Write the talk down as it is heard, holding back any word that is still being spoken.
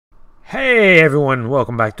Hey everyone,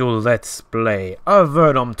 welcome back to Let's Play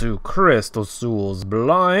Avernum 2 Crystal Souls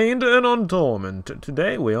Blind and Untormented.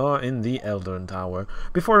 Today we are in the Elderan Tower.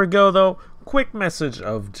 Before we go though, quick message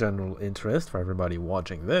of general interest for everybody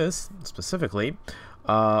watching this, specifically.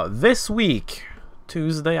 This week,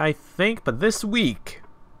 Tuesday I think, but this week,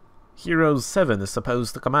 Heroes 7 is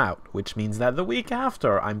supposed to come out, which means that the week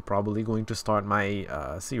after I'm probably going to start my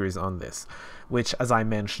series on this, which as I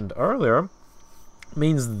mentioned earlier,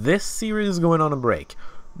 means this series is going on a break.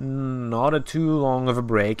 Not a too long of a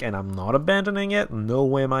break, and I'm not abandoning it. No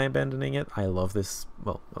way am I abandoning it. I love this.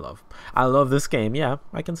 Well, I love this game. Yeah,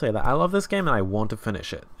 I can say that. I love this game and I want to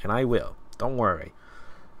finish it. And I will. Don't worry.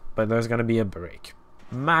 But there's going to be a break.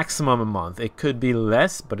 Maximum a month. It could be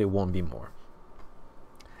less, but it won't be more.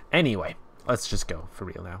 Anyway, let's just go for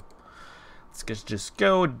real now. Let's just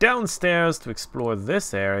go downstairs to explore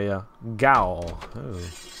this area. Gaul. Oh.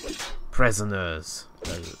 Prisoners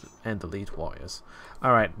and elite warriors.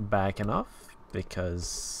 Alright, backing off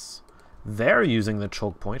because they're using the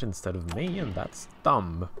choke point instead of me, and that's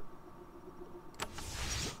dumb.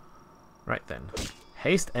 Right then.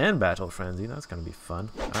 Haste and battle frenzy, that's gonna be fun.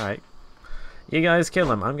 Alright. You guys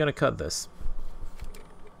kill him. I'm gonna cut this.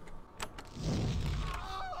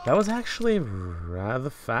 That was actually rather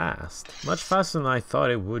fast. Much faster than I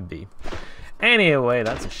thought it would be. Anyway,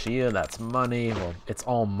 that's a shield, that's money. Well, it's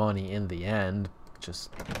all money in the end,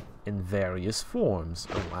 just in various forms.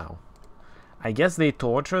 Oh, wow. I guess they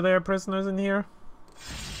torture their prisoners in here?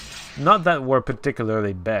 Not that we're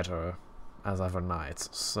particularly better as other knights,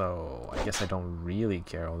 so I guess I don't really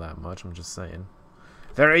care all that much, I'm just saying.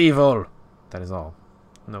 They're evil! That is all.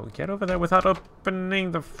 No, get over there without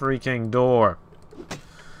opening the freaking door.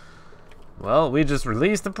 Well, we just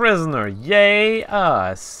released the prisoner. Yay,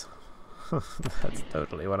 us! That's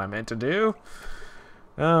totally what I meant to do.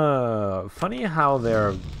 Funny how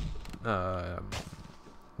their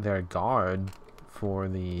guard for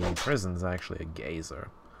the prison's actually a gazer.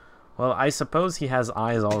 Well, I suppose he has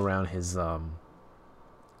eyes all around his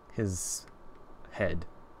head.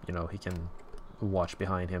 You know, he can watch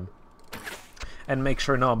behind him and make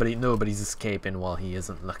sure nobody's escaping while he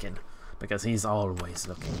isn't looking, because he's always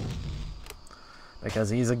looking.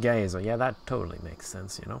 Because he's a gazer. Yeah, that totally makes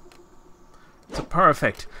sense, you know. It's the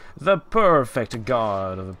perfect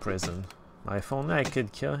guard of a prison. If only I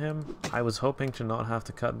could kill him. I was hoping to not have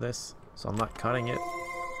to cut this, so I'm not cutting it.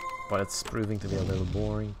 But it's proving to be a little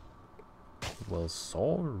boring. Well,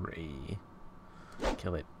 sorry.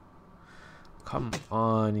 Kill it. Come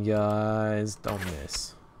on, guys. Don't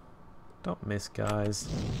miss. Don't miss, guys.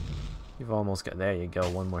 You've almost got... There you go.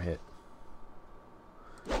 One more hit.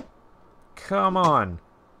 Come on.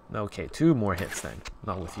 Okay, 2 more hits then.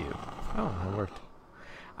 Not with you. Oh, that worked.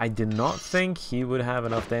 I did not think he would have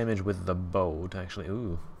enough damage with the bow to actually...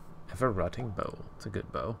 Ooh, ever-rutting bow. It's a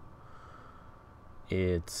good bow.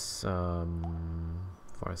 It's,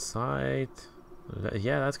 Farsight.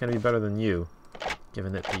 Yeah, that's gonna be better than you.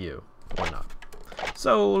 Giving it to you. Why not?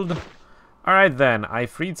 Sold! Alright then, I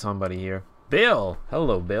freed somebody here. Bill!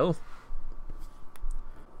 Hello, Bill.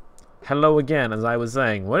 Hello again, as I was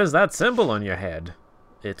saying. What is that symbol on your head?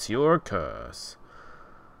 It's your curse.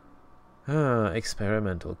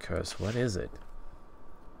 Experimental curse. What is it?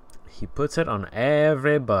 He puts it on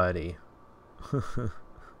everybody.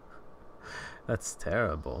 That's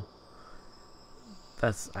terrible.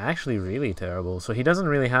 That's actually really terrible. So he doesn't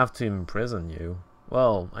really have to imprison you.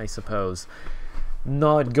 Well, I suppose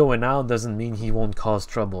not going out doesn't mean he won't cause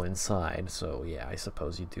trouble inside. So yeah, I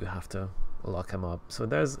suppose you do have to lock him up. So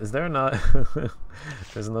there's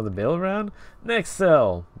there's another Bill around? Next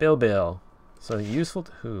cell! Bill. So useful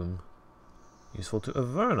to whom? Useful to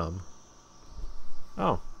Avernum.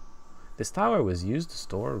 Oh. This tower was used to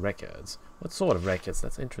store records. What sort of records?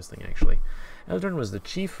 That's interesting, actually. Elderan was the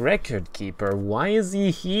chief record keeper. Why is he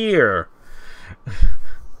here?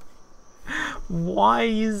 Why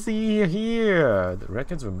is he here? The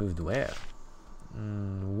records were moved where?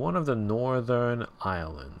 One of the northern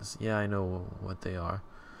islands. Yeah, I know what they are.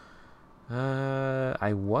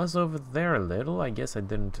 I was over there a little. I guess I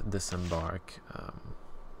didn't disembark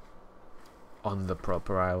on the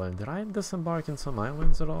proper island. Did I disembark in some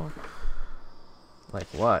islands at all? Like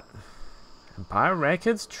what? Empire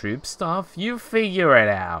records? Troop stuff? You figure it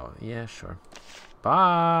out. Yeah, sure.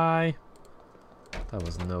 Bye. That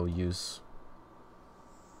was no use.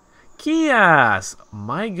 Kias!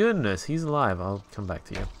 My goodness, he's alive. I'll come back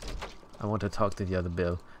to you. I want to talk to the other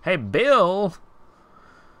Bill. Hey, Bill!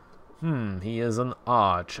 He is an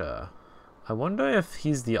archer. I wonder if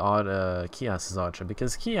he's the Kias's archer,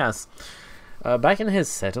 because Kias Back in his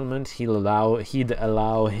settlement, he'd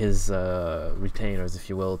allow his retainers, if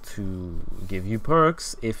you will, to give you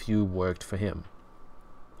perks if you worked for him.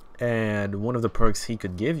 And one of the perks he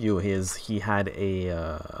could give you is he had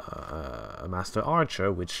a master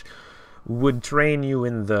archer, which would train you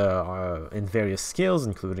in the in various skills,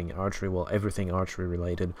 including archery. Well, everything archery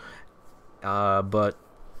related. But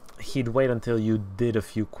he'd wait until you did a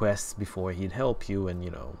few quests before he'd help you, and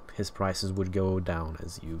you know his prices would go down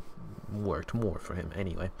as you worked more for him.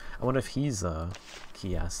 Anyway, I wonder if he's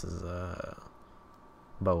Kias's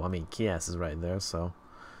bow. I mean, Kias is right there, so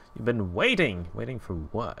you've been waiting for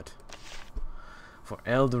what? For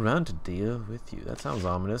Elderan to deal with you. That sounds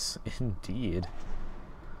ominous indeed.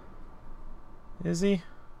 Is he?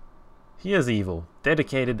 He is evil,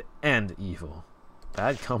 dedicated and evil.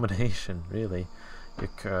 Bad combination, really. You're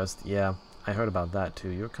cursed. Yeah, I heard about that too.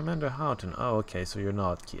 You're Commander Houghton. Oh, okay, so you're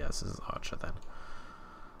not Kias's archer then.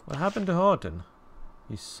 What happened to Houghton?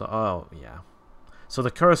 You saw... Oh, yeah. So the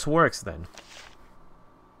curse works then.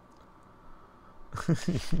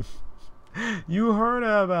 You heard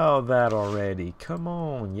about that already. Come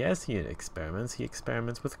on. Yes, he experiments. He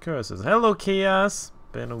experiments with curses. Hello, Kias.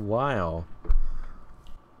 Been a while.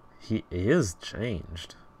 He is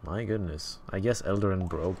changed. My goodness. I guess Elderan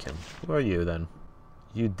broke him. Who are you then?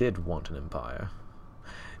 You did want an empire.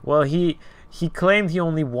 Well, he claimed he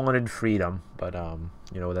only wanted freedom, but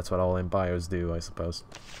you know, that's what all empires do, I suppose.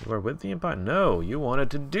 You were with the empire? No, you wanted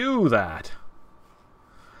to do that.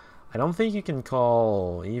 I don't think you can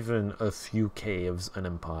call even a few caves an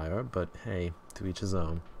empire, but hey, to each his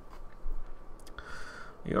own.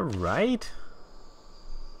 You're right.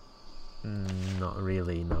 Not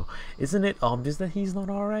really, no. Isn't it obvious that he's not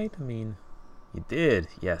alright? I mean, you did.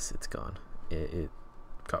 Yes, it's gone. It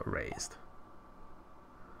got raised.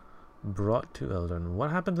 Brought to Elderan.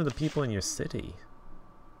 What happened to the people in your city?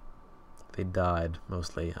 They died,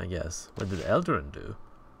 mostly, I guess. What did Elderan do?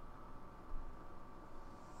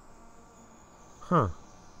 Huh.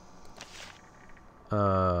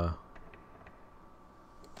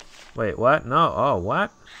 Wait, what? No. Oh,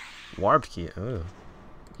 what? Warped key. Ugh.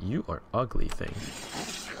 You are ugly thing.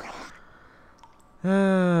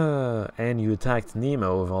 And you attacked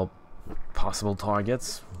Nemo of all possible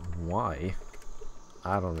targets. Why?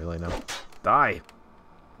 I don't really know. Die!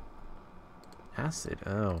 Acid.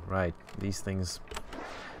 Oh, right. These things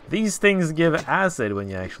give acid when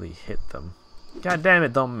you actually hit them. God damn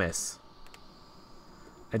it, don't miss.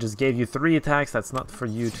 I just gave you 3 attacks. That's not for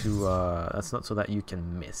you to, that's not so that you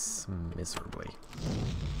can miss miserably.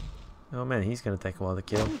 Oh man, he's gonna take a while to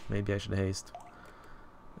kill. Maybe I should haste.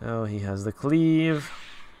 Oh, he has the cleave.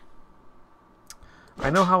 I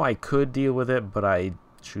know how I could deal with it, but I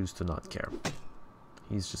choose to not care.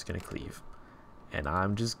 He's just gonna cleave. And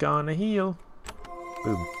I'm just gonna heal.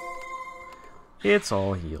 Boom. It's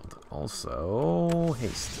all healed. Also,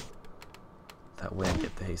 haste. That way I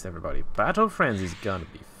get to haste everybody. Battle Frenzy's gonna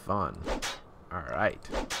be fun. Alright.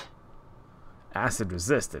 Acid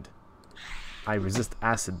resisted. I resist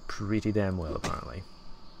acid pretty damn well, apparently.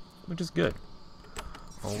 Which is good.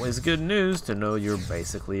 Always good news to know you're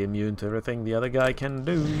basically immune to everything the other guy can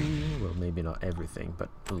do. Well, maybe not everything, but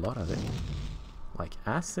a lot of it. Like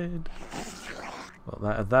acid.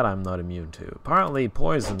 Well, that I'm not immune to. Apparently,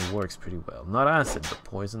 poison works pretty well. Not acid, but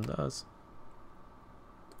poison does.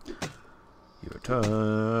 Your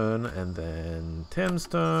turn, and then Tim's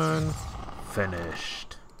turn.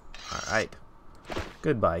 Finished. Alright.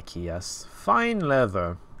 Goodbye, Kias. Fine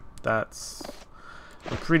leather. That's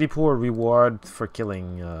a pretty poor reward for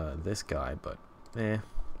killing this guy, but eh.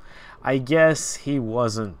 I guess he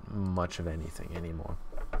wasn't much of anything anymore.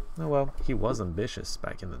 Oh well, he was ambitious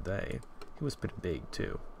back in the day. He was pretty big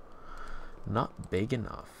too. Not big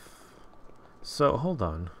enough. So, hold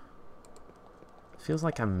on. Feels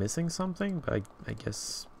like I'm missing something, but I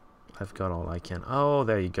guess I've got all I can. Oh,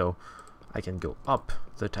 there you go. I can go up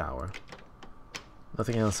the tower.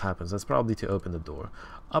 Nothing else happens. That's probably to open the door.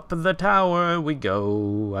 Up the tower we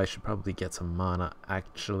go. I should probably get some mana.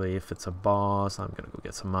 Actually, if it's a boss, I'm gonna go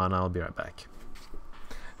get some mana. I'll be right back.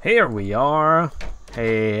 Here we are.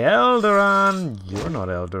 Hey, Elderan. You're not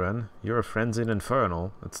Elderan. You're a frenzied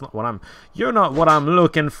infernal. That's not what I'm... You're not what I'm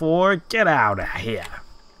looking for. Get out of here.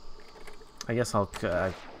 I guess I'll...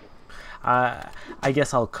 I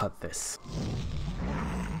guess I'll cut this.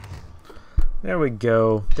 There we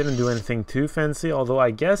go. Didn't do anything too fancy, although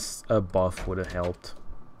I guess a buff would have helped.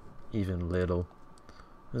 Even little.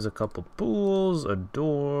 There's a couple pools, a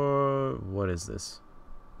door... What is this?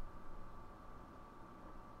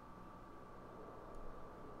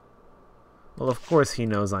 Well, of course he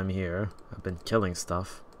knows I'm here. I've been killing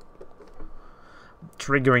stuff.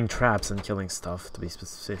 triggering traps and killing stuff, to be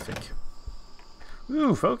specific.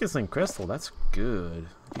 Ooh, focusing crystal, that's good.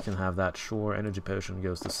 You can have that, sure. Energy potion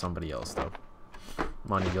goes to somebody else, though.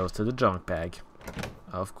 Money goes to the junk bag.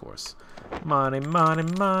 Of course. Money, money,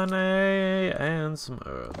 money, and some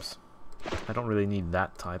herbs. I don't really need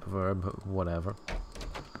that type of herb, but whatever.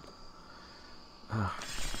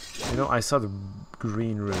 You know, I saw the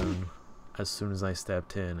green rune as soon as I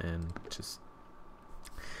stepped in, and just...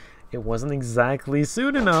 it wasn't exactly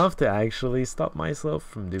soon enough to actually stop myself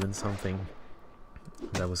from doing something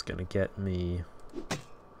that was gonna get me...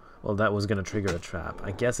 well, that was gonna trigger a trap.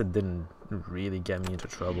 I guess it didn't really get me into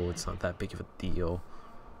trouble. It's not that big of a deal.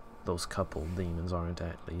 Those couple demons aren't,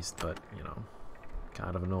 at least, but, you know,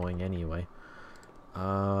 kind of annoying anyway.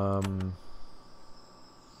 I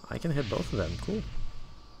can hit both of them. Cool.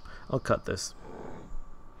 I'll cut this.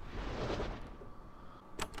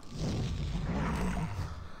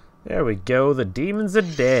 There we go, the demons are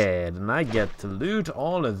dead, and I get to loot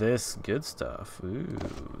all of this good stuff. Ooh,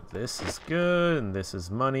 this is good, and this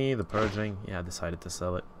is money. The purging, yeah, I decided to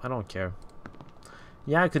sell it. I don't care.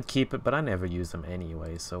 Yeah, I could keep it, but I never use them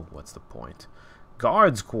anyway, so what's the point?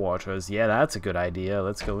 Guards' quarters, yeah, that's a good idea.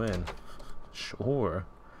 Let's go in. Sure.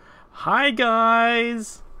 Hi,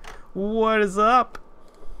 guys! What is up?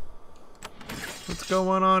 What's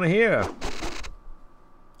going on here?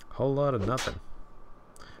 Whole lot of nothing.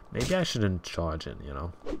 Maybe I shouldn't charge in, you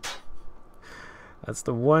know. That's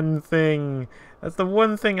the one thing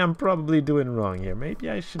I'm probably doing wrong here. Maybe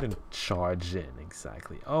I shouldn't charge in,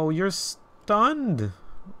 exactly. Oh, you're stunned.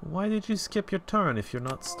 Why did you skip your turn if you're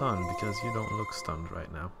not stunned? Because you don't look stunned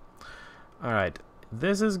right now. Alright,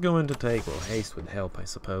 this is going to take, well, haste would help, I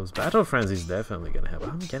suppose. Battle Frenzy is definitely going to help.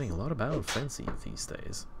 I'm getting a lot of Battle Frenzy these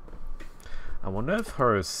days. I wonder if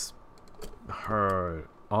her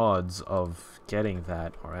odds of getting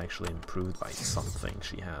that are actually improved by something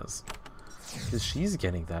she has, because she's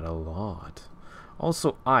getting that a lot.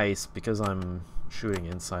 Also ice, because I'm shooting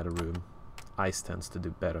inside a room. Ice tends to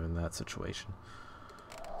do better in that situation.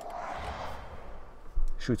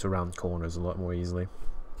 Shoots around corners a lot more easily.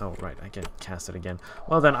 Oh right, I can cast it again.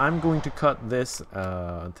 Well then, I'm going to cut this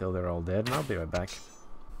until they're all dead, and I'll be right back.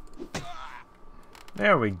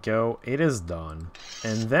 There we go, it is done.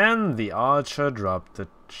 And then the archer dropped the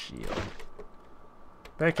shield.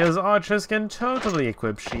 Because archers can totally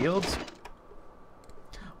equip shields.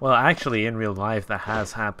 Well, actually, in real life, that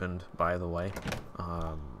has happened, by the way.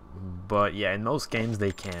 But yeah, in most games,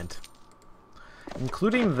 they can't.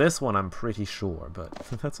 Including this one, I'm pretty sure. But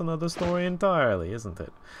that's another story entirely, isn't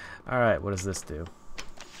it? Alright, what does this do?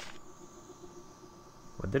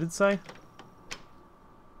 What did it say?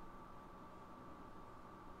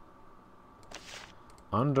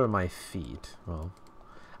 Under my feet. Well,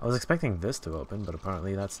 I was expecting this to open, but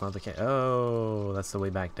apparently that's not the case. Oh, that's the way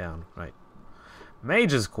back down. Right.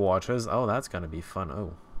 Mage's quarters. Oh, that's gonna be fun.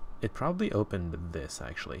 Oh, it probably opened this,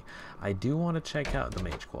 actually. I do want to check out the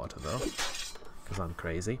mage quarter, though, because I'm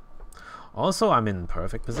crazy. Also, I'm in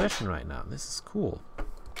perfect position right now. This is cool.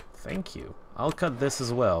 Thank you. I'll cut this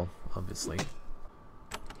as well, obviously.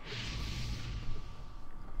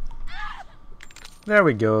 There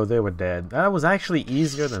we go, they were dead. That was actually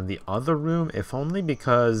easier than the other room, if only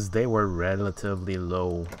because they were relatively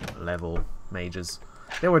low level mages.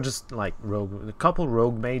 They were just like a couple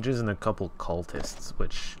rogue mages and a couple cultists,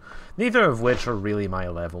 which neither of which are really my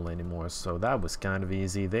level anymore, so that was kind of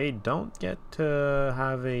easy. They don't get to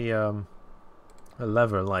have a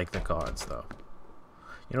lever like the guards, though.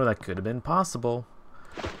 You know, that could have been possible.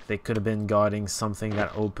 They could have been guarding something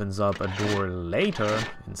that opens up a door later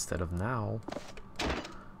instead of now.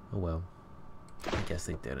 Oh well, I guess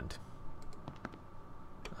they didn't.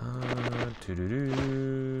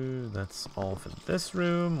 That's all for this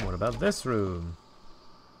room. What about this room?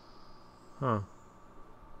 Huh.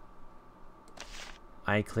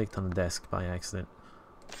 I clicked on the desk by accident.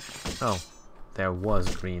 Oh, there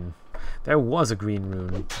was green. There was a green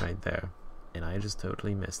rune right there, and I just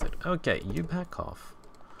totally missed it. Okay, you back off.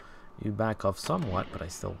 You back off somewhat, but I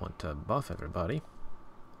still want to buff everybody.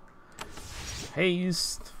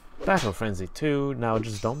 Haste. Battle Frenzy 2. Now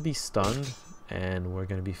just don't be stunned, and we're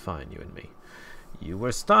gonna be fine, you and me. You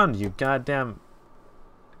were stunned, you goddamn...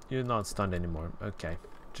 You're not stunned anymore. Okay.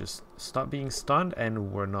 Just stop being stunned,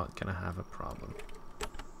 and we're not gonna have a problem.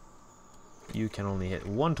 You can only hit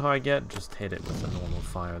one target. Just hit it with a normal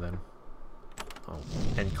fire then. Oh,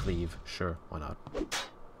 and cleave. Sure, why not?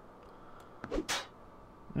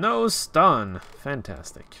 No stun!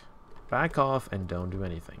 Fantastic. Back off and don't do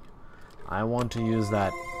anything. I want to use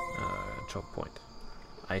that choke point.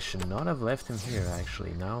 I should not have left him here,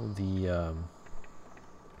 actually. Now the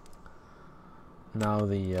Now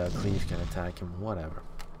the cleave can attack him. Whatever.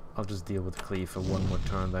 I'll just deal with the cleave for one more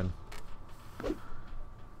turn then.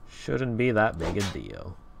 Shouldn't be that big a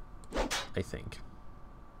deal, I think.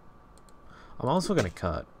 I'm also gonna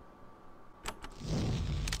cut.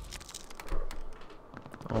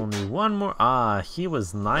 Only one more. Ah, he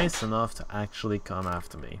was nice enough to actually come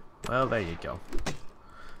after me. Well, there you go.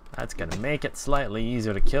 That's gonna make it slightly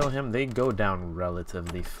easier to kill him. They go down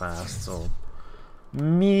relatively fast, so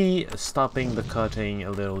me stopping the cutting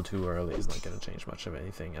a little too early is not gonna change much of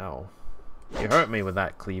anything. Ow. You hurt me with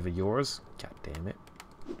that cleave of yours. God damn it.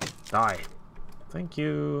 Die. Thank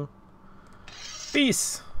you.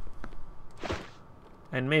 Peace.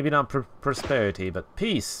 And maybe not prosperity, but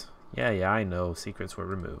peace. Yeah, I know. Secrets were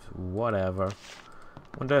removed. Whatever.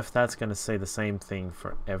 Wonder if that's gonna say the same thing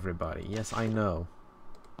for everybody. Yes, I know.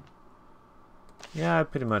 Yeah,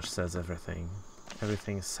 it pretty much says everything.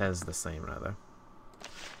 Everything says the same, rather.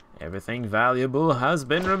 Everything valuable has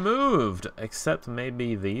been removed, except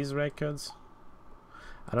maybe these records.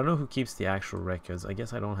 I don't know who keeps the actual records. I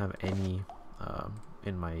guess I don't have any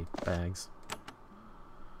in my bags.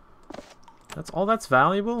 That's all that's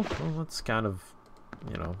valuable? Well, that's kind of,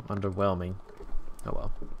 you know, underwhelming. Oh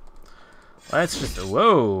well. Let's just...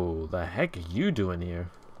 Whoa! The heck are you doing here?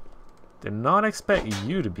 Did not expect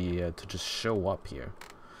you to be to just show up here.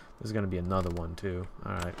 There's gonna be another one too.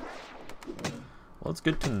 Alright. Well, it's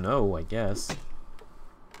good to know, I guess.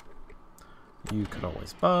 You could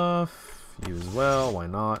always buff. You as well, why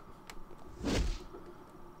not?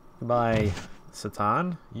 Goodbye,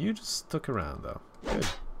 Satan. You just stuck around though. Good.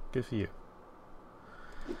 Good for you.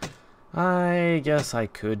 I guess I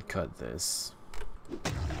could cut this.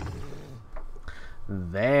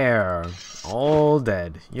 There. All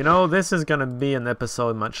dead. You know, this is gonna be an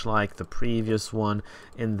episode much like the previous one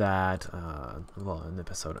in that, well, an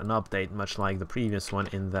update much like the previous one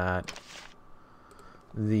in that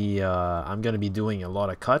I'm gonna be doing a lot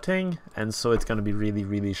of cutting, and so it's gonna be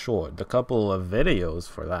really short. The couple of videos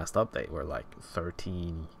for last update were like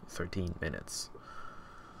 13 minutes.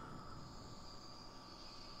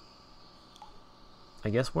 I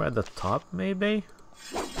guess we're at the top, maybe?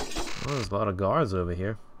 Oh, there's a lot of guards over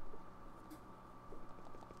here.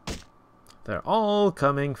 They're all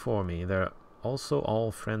coming for me. They're also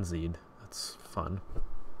all frenzied. That's fun.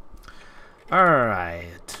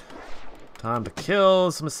 Alright. Time to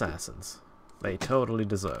kill some assassins. They totally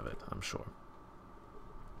deserve it, I'm sure.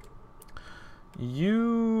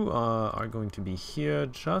 You are going to be here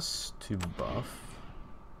just to buff.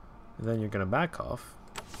 And then you're going to back off.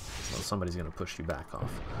 Well, somebody's going to push you back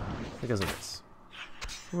off. Because of this.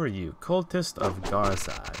 Who are you? Cultist of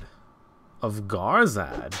Garzad. Of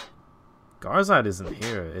Garzad? Garzad isn't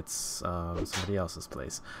here. It's somebody else's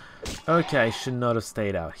place. Okay, I should not have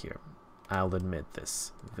stayed out here. I'll admit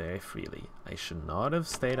this very freely. I should not have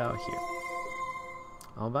stayed out here.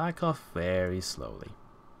 I'll back off very slowly.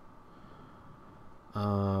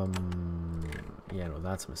 Yeah, no,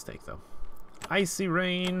 that's a mistake though. Icy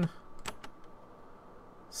Rain.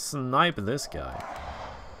 Snipe this guy.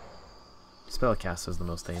 Spellcaster is the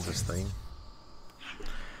most dangerous thing.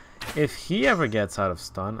 If he ever gets out of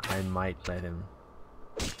stun, I might let him.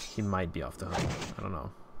 He might be off the hook. I don't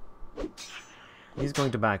know. He's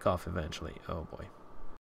going to back off eventually. Oh boy.